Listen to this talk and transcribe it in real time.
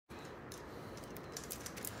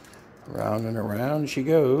Round and around she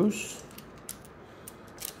goes.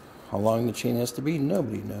 How long the chain has to be,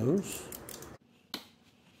 nobody knows.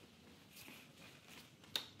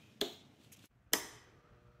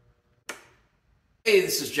 Hey,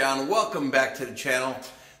 this is John. Welcome back to the channel.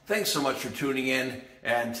 Thanks so much for tuning in.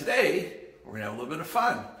 And today, we're going to have a little bit of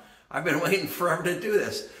fun. I've been waiting forever to do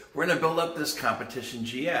this. We're going to build up this competition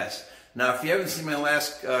GS. Now, if you haven't seen my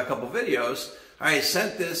last couple videos, I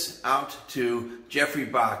sent this out to Jeffery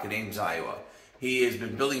Bock in Ames, Iowa. He has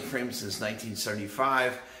been building frames since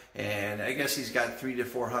 1975, and I guess he's got 300 to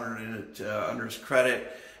 400 in it under his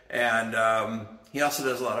credit. And he also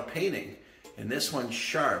does a lot of painting. And this one's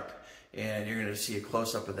sharp, and you're going to see a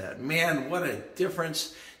close-up of that. Man, what a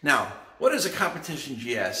difference. Now, what is a competition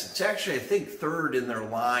GS? It's actually, I think, third in their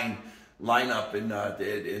lineup in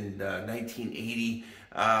 1980.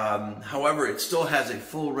 However, it still has a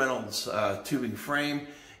full Reynolds tubing frame.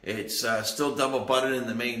 It's still double butted in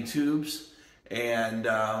the main tubes. And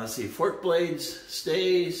let's see, fork blades,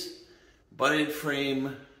 stays, butted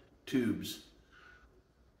frame, tubes.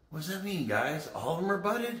 What does that mean, guys? All of them are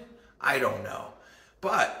butted? I don't know.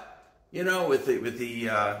 But, you know, with the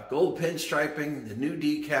gold pinstriping, the new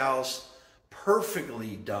decals,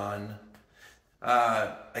 perfectly done.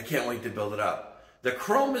 I can't wait to build it up. The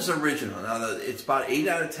chrome is original. Now, it's about 8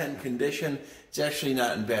 out of 10 condition. It's actually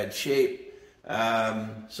not in bad shape.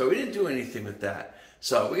 So we didn't do anything with that.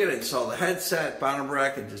 So we got to install the headset, bottom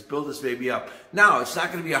rack, and just build this baby up. Now, it's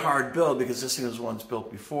not going to be a hard build because this thing was once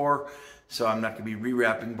built before. So I'm not going to be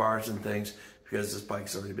rewrapping bars and things because this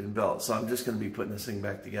bike's already been built. So I'm just going to be putting this thing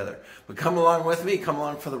back together. But come along with me. Come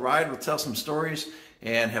along for the ride. We'll tell some stories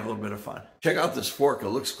and have a little bit of fun. Check out this fork. It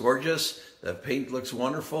looks gorgeous. The paint looks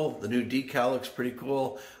wonderful. The new decal looks pretty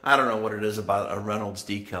cool. I don't know what it is about a Reynolds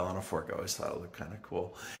decal on a fork. I always thought it looked kind of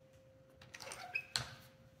cool.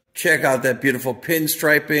 Check out that beautiful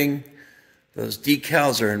pinstriping. Those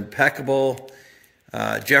decals are impeccable.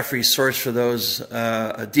 Jeffrey's source for those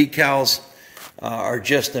decals are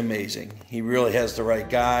just amazing. He really has the right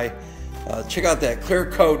guy. Check out that clear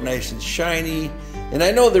coat, nice and shiny. And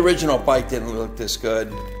I know the original bike didn't look this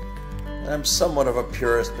good. I'm somewhat of a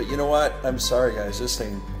purist, but you know what? I'm sorry, guys. This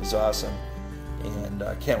thing is awesome, and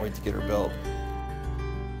I can't wait to get her built.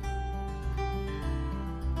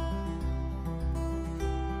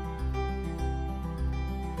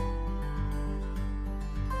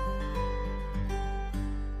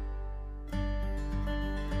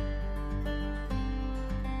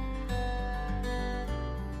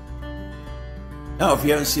 Now, if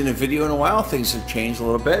you haven't seen a video in a while, things have changed a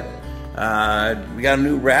little bit. We got a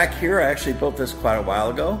new rack here. I actually built this quite a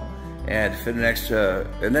while ago and fit an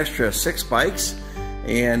extra 6 bikes,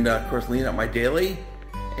 and of course lean up my daily.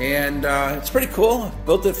 And it's pretty cool.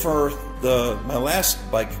 Built it for my last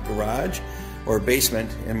bike garage or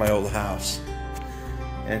basement in my old house.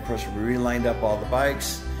 And of course we relined up all the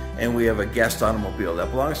bikes, and we have a guest automobile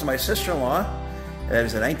that belongs to my sister-in-law. That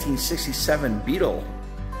is a 1967 Beetle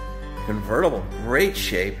convertible, great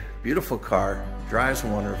shape, beautiful car, drives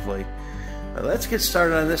wonderfully. Let's get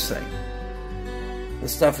started on this thing.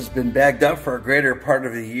 This stuff has been bagged up for a greater part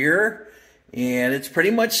of the year, and it's pretty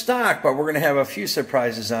much stock, but we're going to have a few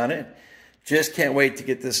surprises on it. Just can't wait to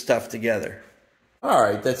get this stuff together. All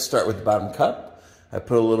right, let's start with the bottom cup. I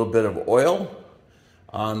put a little bit of oil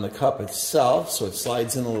on the cup itself so it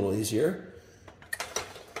slides in a little easier.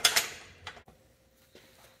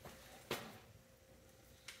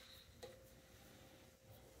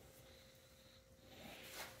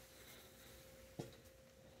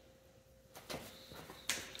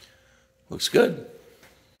 Looks good.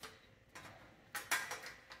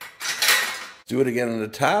 Do it again on the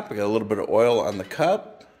top. I got a little bit of oil on the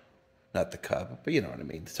cup. Not the cup, but you know what I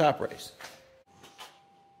mean, the top race.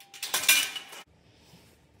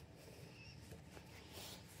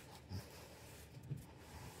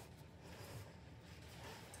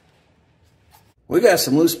 We got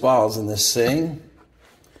some loose balls in this thing.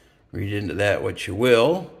 Read into that what you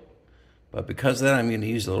will. But because of that, I'm going to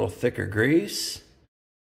use a little thicker grease.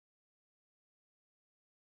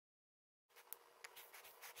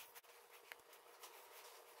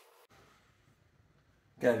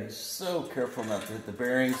 Gotta be so careful not to hit the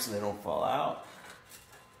bearings so they don't fall out.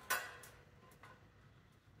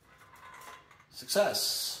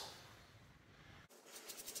 Success.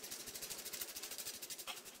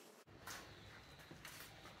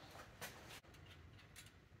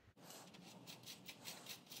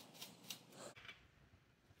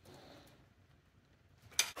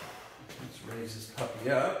 Let's raise this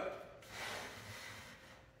puppy up.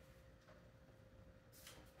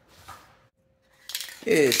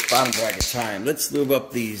 It's bottom bracket time. Let's lube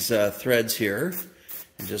up these threads here.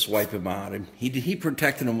 and just wipe him out. And he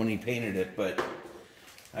protected him when he painted it, but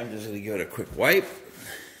I'm just going to give it a quick wipe.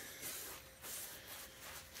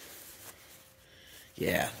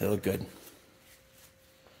 Yeah, they look good.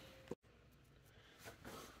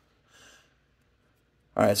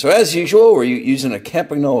 All right, so as usual, we're using a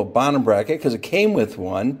Campagnolo bottom bracket because it came with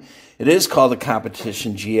one. It is called a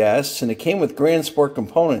Competition GS, and it came with Grand Sport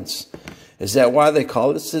components. Is that why they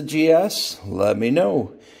call this the GS? Let me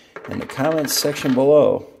know in the comments section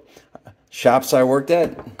below. Shops I worked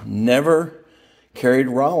at never carried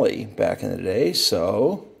Raleigh back in the day,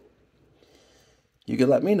 so you can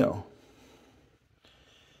let me know.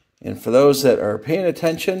 And for those that are paying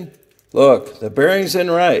attention, look, the bearing's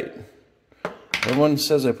in right. Everyone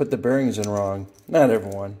says I put the bearings in wrong. Not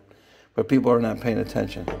everyone, but people are not paying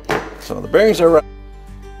attention. So the bearings are right.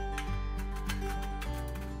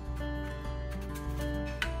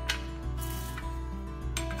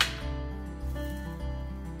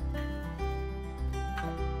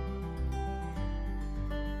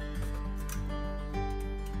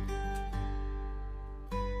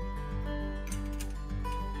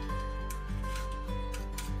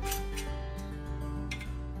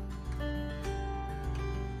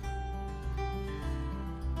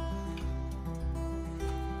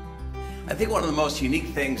 I think one of the most unique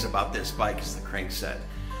things about this bike is the crankset.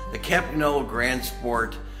 The Campagnolo Grand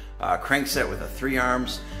Sport crankset with the 3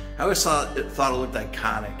 arms. I always thought it looked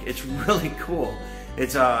iconic. It's really cool.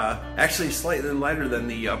 It's actually slightly lighter than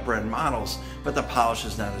the upper end models, but the polish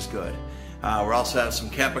is not as good. We also have some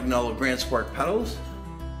Campagnolo Grand Sport pedals.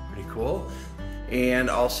 Pretty cool. And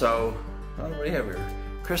also, what do we have here?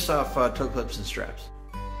 Christoph toe clips and straps.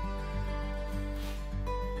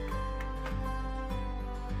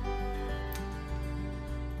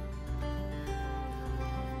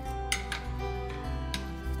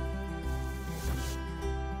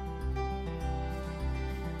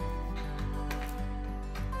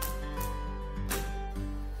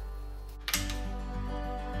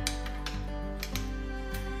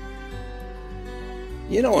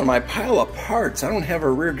 You know, in my pile of parts, I don't have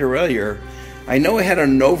a rear derailleur. I know I had a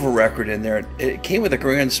Nova record in there. It came with a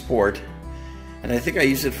Grand Sport, and I think I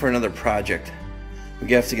used it for another project.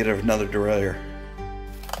 We have to get another derailleur.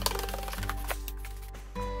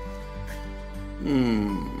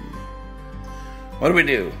 What do we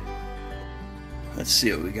do? Let's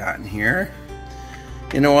see what we got in here.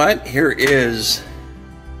 You know what? Here is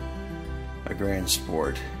a Grand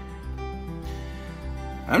Sport.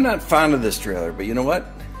 I'm not fond of this derailleur, but you know what?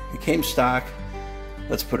 It came stock.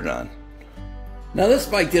 Let's put it on. Now this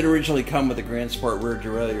bike did originally come with a Grand Sport rear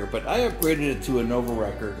derailleur, but I upgraded it to a Nova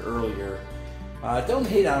record earlier. Don't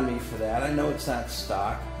hate on me for that. I know it's not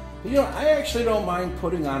stock. But you know, I actually don't mind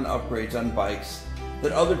putting on upgrades on bikes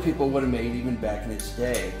that other people would have made even back in its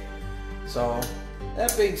day. So,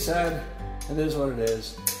 that being said, it is what it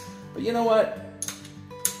is. But you know what?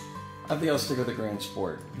 I think I'll stick with the Grand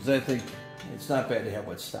Sport, because I think it's not bad to have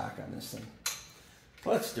what's stock on this thing.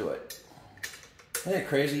 Let's do it. Isn't that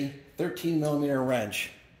crazy? 13mm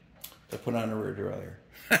wrench to put on a rear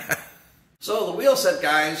derailleur. So the wheel set,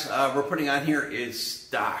 guys, we're putting on here is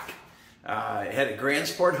stock. It had a Grand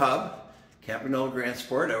Sport hub, Campagnolo Grand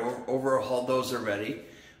Sport. I overhauled those already.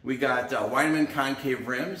 We got Weidemann concave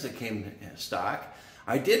rims that came stock.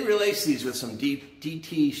 I did relace these with some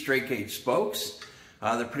DT straight gauge spokes.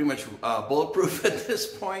 They're pretty much bulletproof at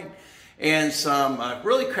this point. And some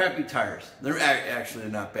really crappy tires. They're actually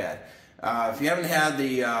not bad. If you haven't had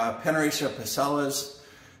the Penracer Pacellas,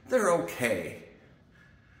 they're okay.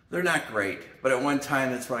 They're not great, but at one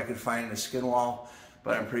time that's what I could find in a skin wall.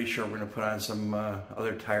 But I'm pretty sure we're going to put on some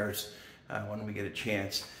other tires when we get a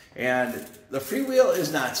chance. And the freewheel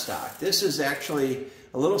is not stock. This is actually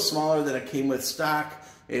a little smaller than it came with stock.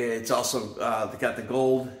 It's also got the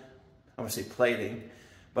gold, I want to say plating,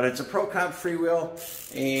 but it's a Pro Comp freewheel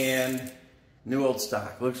and new old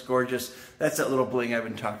stock. Looks gorgeous. That's that little bling I've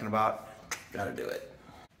been talking about. Got to do it.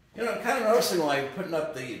 You know, I'm kind of noticing while I'm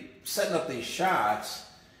setting up these shots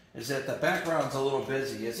is that the background's a little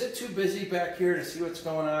busy. Is it too busy back here to see what's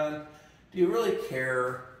going on? Do you really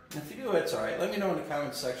care? And if you do, it's all right. Let me know in the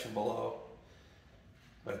comments section below.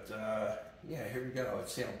 But yeah, here we go.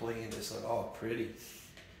 Let's see how blingy this looks. Oh, pretty.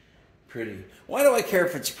 Pretty. Why do I care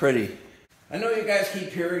if it's pretty? I know you guys keep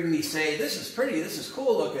hearing me say, this is pretty, this is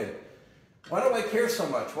cool looking. Why do I care so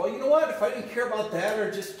much? Well, you know what? If I didn't care about that,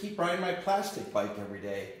 I'd just keep riding my plastic bike every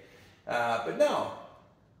day. But no.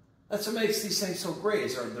 That's what makes these things so great,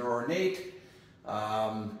 is they're ornate,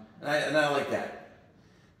 and I like that.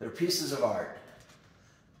 They're pieces of art.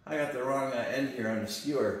 I got the wrong end here on the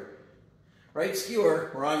skewer. Right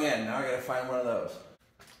skewer, wrong end. Now I gotta find one of those.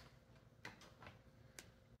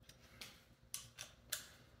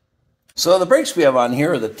 So the brakes we have on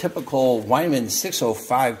here are the typical Wyman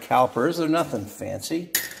 605 calipers. They're nothing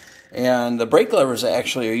fancy. And the brake levers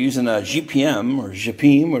actually are using a GPM or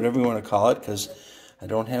GPM, whatever you want to call it, because I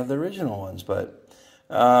don't have the original ones. But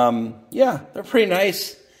yeah, they're pretty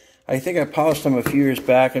nice. I think I polished them a few years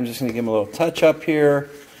back. I'm just going to give them a little touch up here,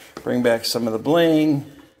 bring back some of the bling.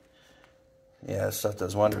 Yeah, this stuff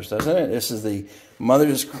does wonders, doesn't it? This is the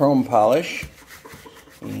Mother's Chrome Polish.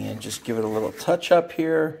 And just give it a little touch up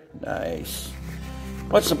here. Nice.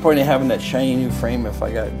 What's the point of having that shiny new frame if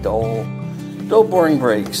I got dull, boring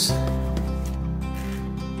brakes?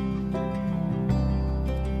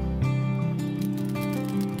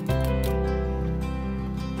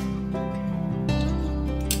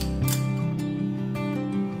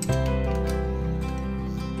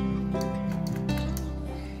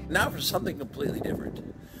 Now for something completely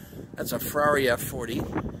different. That's a Ferrari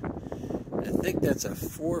F40. I think that's a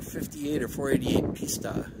 458 or 488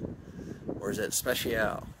 Pista. Or is that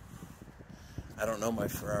Special? I don't know my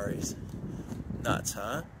Ferraris. Nuts,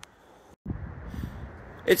 huh?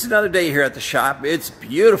 It's another day here at the shop. It's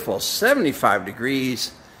beautiful. 75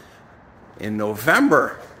 degrees in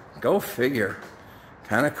November. Go figure.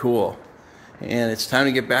 Kind of cool. And it's time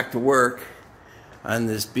to get back to work on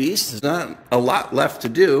this beast. There's not a lot left to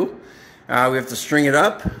do. We have to string it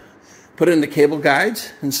up, put it in the cable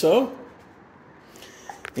guides, and so.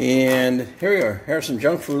 And here we are. Here's some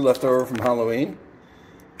junk food left over from Halloween.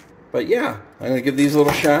 But yeah, I'm going to give these a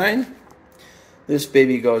little shine. This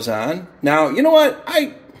baby goes on. Now, you know what?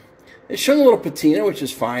 It's showing a little patina, which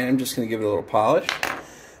is fine. I'm just going to give it a little polish.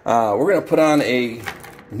 We're going to put on a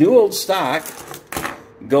new old stock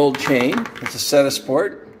gold chain. It's a set of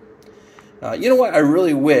sport. You know what? I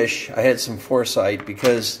really wish I had some foresight,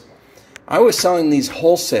 because I was selling these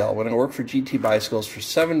wholesale when I worked for GT Bicycles for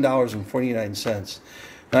 $7.49.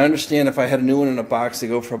 Now, I understand if I had a new one in a box, they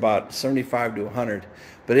go for about $75 to $100.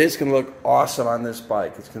 But it's going to look awesome on this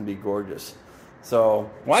bike. It's going to be gorgeous. So,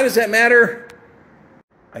 why does that matter?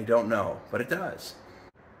 I don't know, but it does.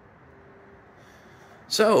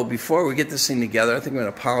 So, before we get this thing together, I think I'm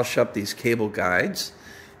going to polish up these cable guides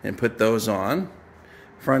and put those on.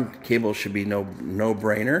 Front cable should be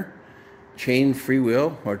no-brainer. Chain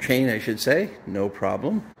freewheel, or chain I should say, no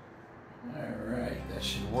problem. Alright, that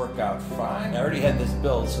should work out fine. I already had this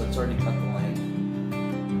built, so it's already cut the length.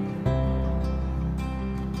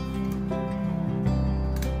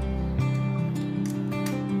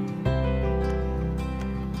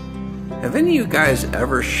 Have any of you guys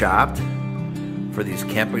ever shopped for these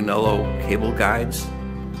Campagnolo cable guides?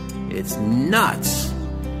 It's nuts.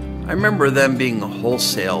 I remember them being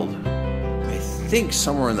wholesaled, I think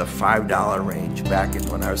somewhere in the $5 range back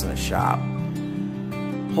when I was in the shop.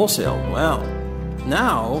 Wholesale. Well,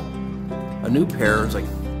 now a new pair is like,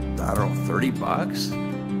 I don't know, 30 bucks.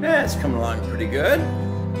 Yeah, it's coming along pretty good.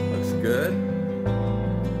 Looks good.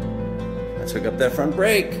 Let's hook up that front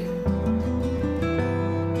brake.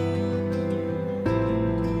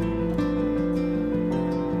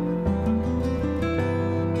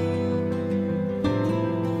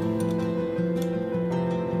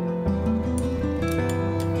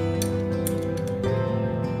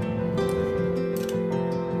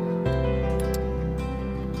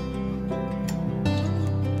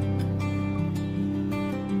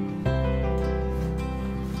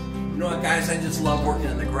 You know what, guys, I just love working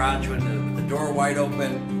in the garage with the door wide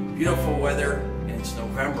open, beautiful weather, and it's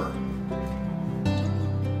November.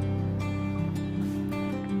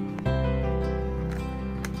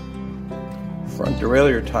 Front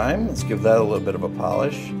derailleur time. Let's give that a little bit of a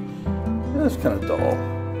polish. That's kind of dull.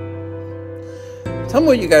 Tell me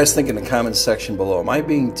what you guys think in the comments section below. Am I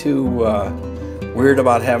being too weird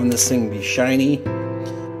about having this thing be shiny?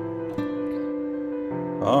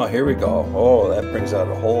 Oh, here we go. Oh, that brings out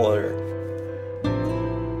a whole other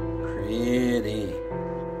pretty.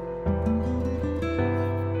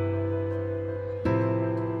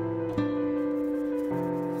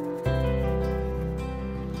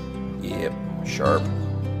 Yep, sharp.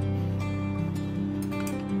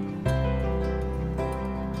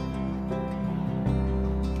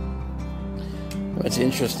 What's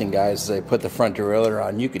interesting, guys, is I put the front derailleur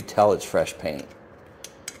on, you could tell it's fresh paint.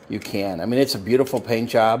 You can. I mean, it's a beautiful paint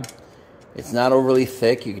job. It's not overly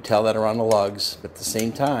thick. You can tell that around the lugs. But at the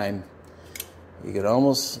same time, you can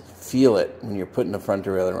almost feel it when you're putting the front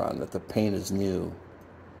derailleur on, that the paint is new.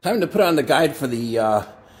 Time to put on the guide for the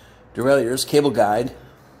derailleurs, cable guide.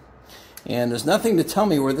 And there's nothing to tell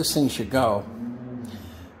me where this thing should go.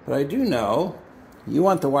 But I do know you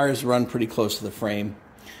want the wires to run pretty close to the frame.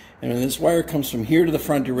 And when this wire comes from here to the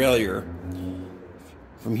front derailleur,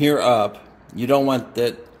 from here up, you don't want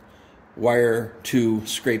that wire to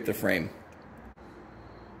scrape the frame.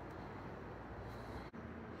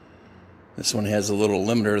 This one has a little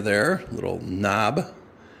limiter there, little knob.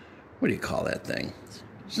 What do you call that thing?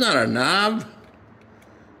 It's not a knob.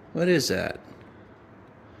 What is that?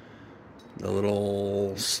 The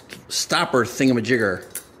little stopper thingamajigger.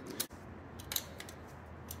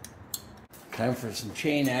 Time for some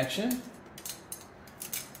chain action.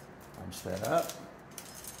 Punch that up.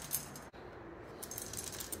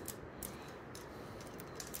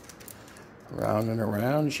 Round and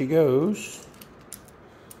around she goes.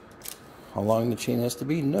 How long the chain has to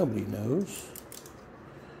be, nobody knows.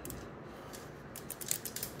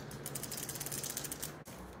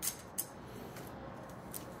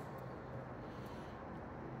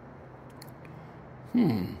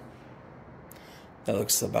 That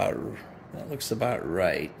looks about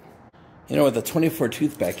right. You know, with the 24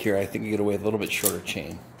 tooth back here, I think you get away with a little bit shorter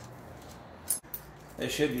chain.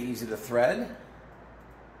 This should be easy to thread.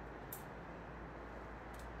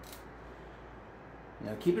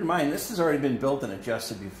 Now keep in mind, this has already been built and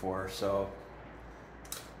adjusted before, so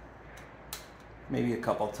maybe a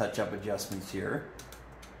couple touch-up adjustments here.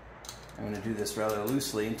 I'm going to do this rather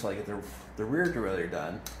loosely until I get the rear derailleur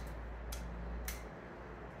done.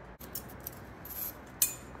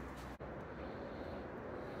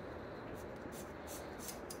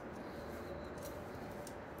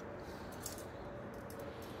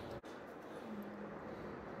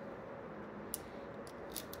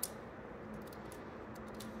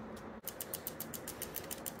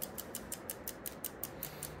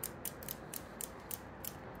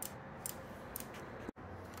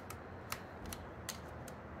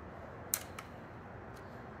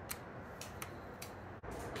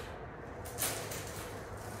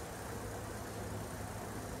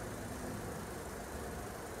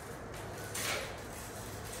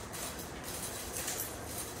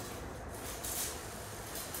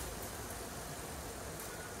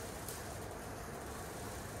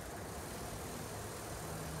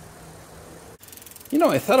 You know,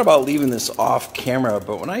 I thought about leaving this off camera,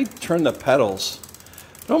 but when I turn the pedals,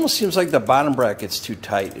 it almost seems like the bottom bracket's too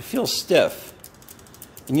tight. It feels stiff.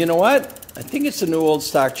 And you know what? I think it's a new old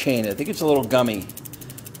stock chain. I think it's a little gummy.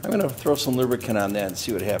 I'm going to throw some lubricant on that and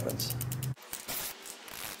see what happens.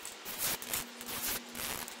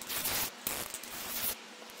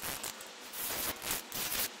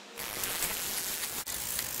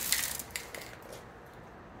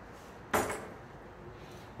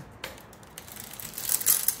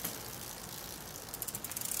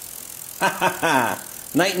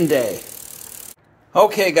 Night and day.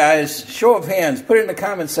 Okay guys, show of hands, put it in the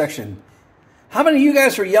comments section. How many of you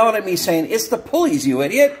guys were yelling at me saying, it's the pulleys, you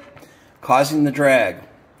idiot, causing the drag?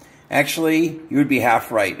 Actually, you would be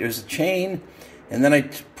half right. There's a chain, and then I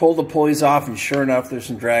pulled the pulleys off, and sure enough, there's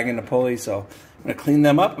some drag in the pulleys, so I'm going to clean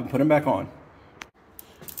them up and put them back on.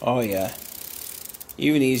 Oh yeah,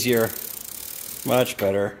 even easier, much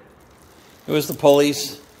better. It was the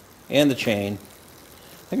pulleys and the chain.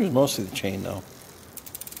 I think it was mostly the chain though.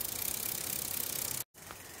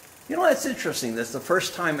 You know, that's interesting. That's the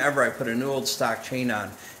first time ever I put a new old stock chain on,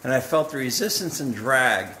 and I felt the resistance and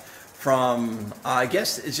drag from, I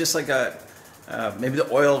guess it's just like maybe the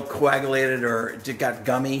oil coagulated or it got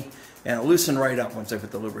gummy, and it loosened right up once I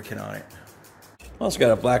put the lubricant on it. Also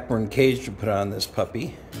got a Blackburn cage to put on this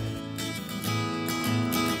puppy.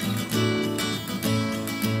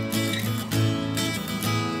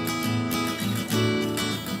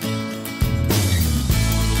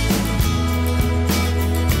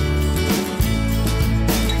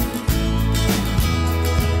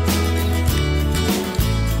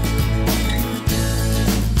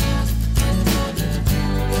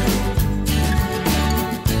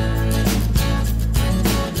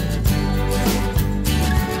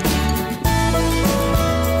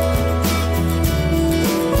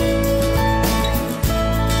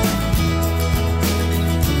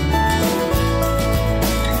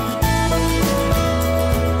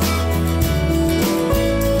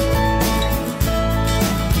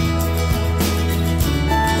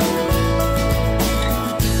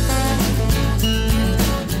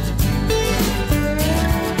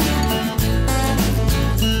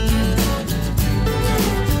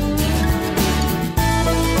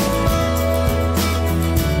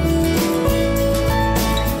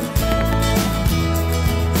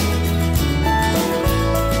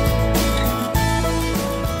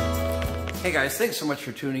 Hey guys, thanks so much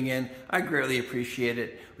for tuning in. I greatly appreciate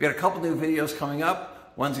it. We've got a couple new videos coming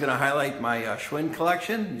up. One's going to highlight my Schwinn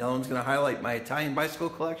collection. The other one's going to highlight my Italian bicycle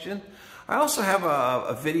collection. I also have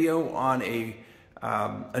a video on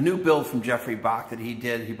a new build from Jeffery Bock that he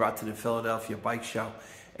did. He brought to the Philadelphia Bike Show.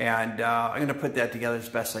 And I'm going to put that together as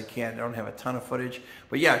best I can. I don't have a ton of footage.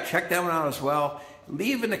 But yeah, check that one out as well.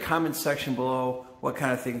 Leave in the comments section below what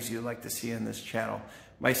kind of things you'd like to see on this channel.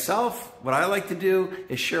 Myself, what I like to do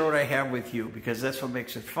is share what I have with you, because that's what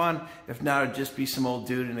makes it fun. If not, it'd just be some old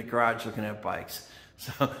dude in the garage looking at bikes.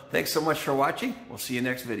 So thanks so much for watching. We'll see you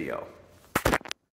next video.